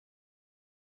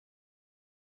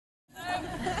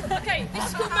Okay, this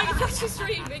is called Maggie Thatcher's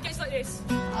Dream. It goes like this.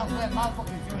 I'll play my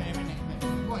fucking dream in a minute.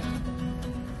 Go on.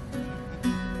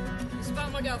 It's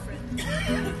about my girlfriend.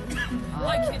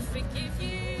 I could forgive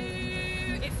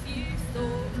you if you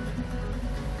thought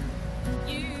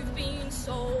you've been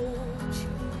sold.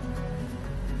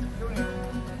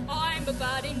 I'm a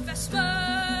bad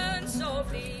investment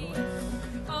of the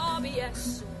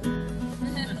RBS.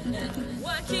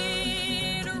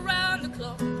 Working around the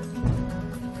clock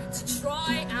to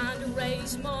try and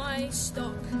raise my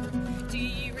stock. Do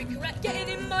you regret getting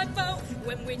in my boat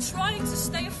when we're trying to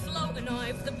stay afloat and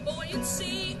I've the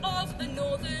buoyancy of a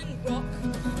northern rock?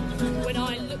 When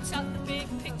I looked at the big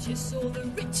picture, saw the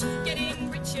rich getting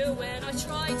richer. When I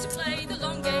tried to play the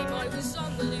long game, I was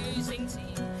on the losing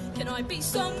team. Can I be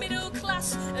so middle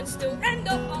class and still end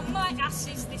up on my ass?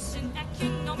 Is this an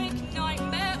economic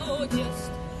nightmare or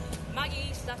just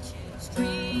Maggie Thatcher's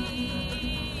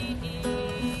dream?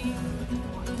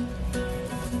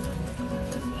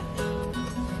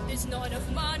 There's not enough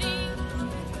money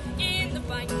in the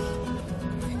bank,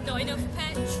 not enough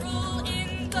petrol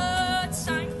in the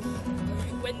tank.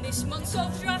 When this month's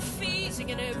overdraft fees are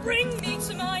gonna bring me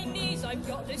to my knees, I've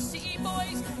got the city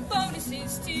boys'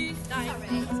 bonuses to thank.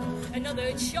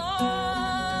 Another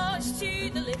charge to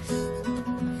the list,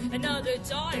 another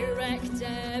direct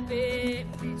debit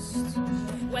missed.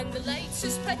 When the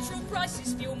latest petrol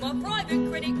prices fuel my private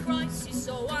credit crisis,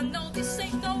 so I know this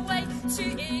ain't no way to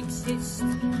exist.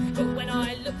 But when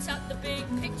I looked at the big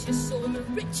picture, saw the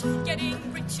rich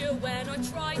getting richer. When I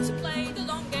tried to play the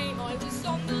long game, I was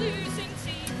on the losing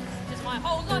team. Does my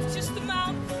whole life just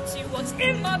amount to what's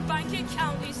in my bank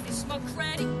account? Is this my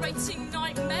credit rating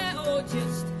nightmare or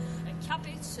just a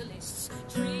capitalist's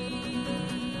dream?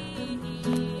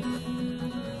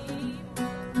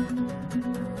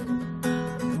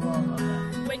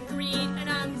 When greed and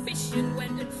ambition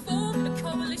went and formed a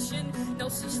coalition, no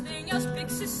such thing as big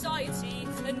society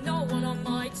and no one on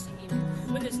my team.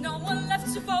 When there's no one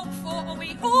left to vote for, are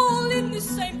we all in the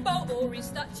same boat, or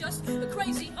is that just a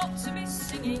crazy optimist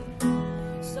singing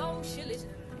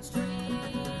socialism's dream?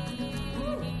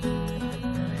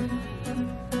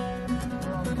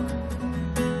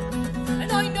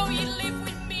 And I know you live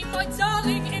with me, my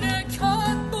darling, in a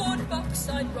cardboard box.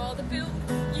 I'd rather build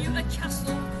you a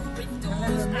castle with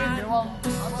doors and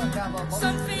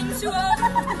something to own,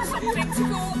 something to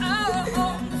call our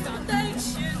home. The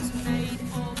foundation's made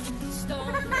of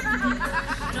stone,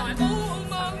 and I've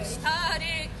almost had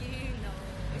it, you know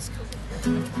it's cool.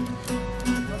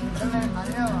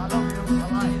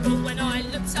 But when I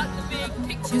looked at the big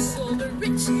picture, saw the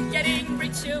rich getting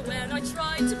richer. When I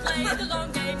tried to play the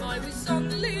long game, I was on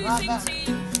the losing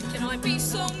team. Can I be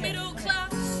so middle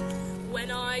class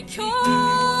when I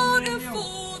can't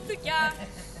afford the gas?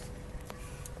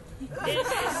 Is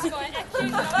this my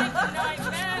economic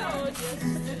nightmare or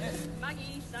just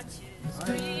Maggie Thatcher's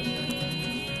dream?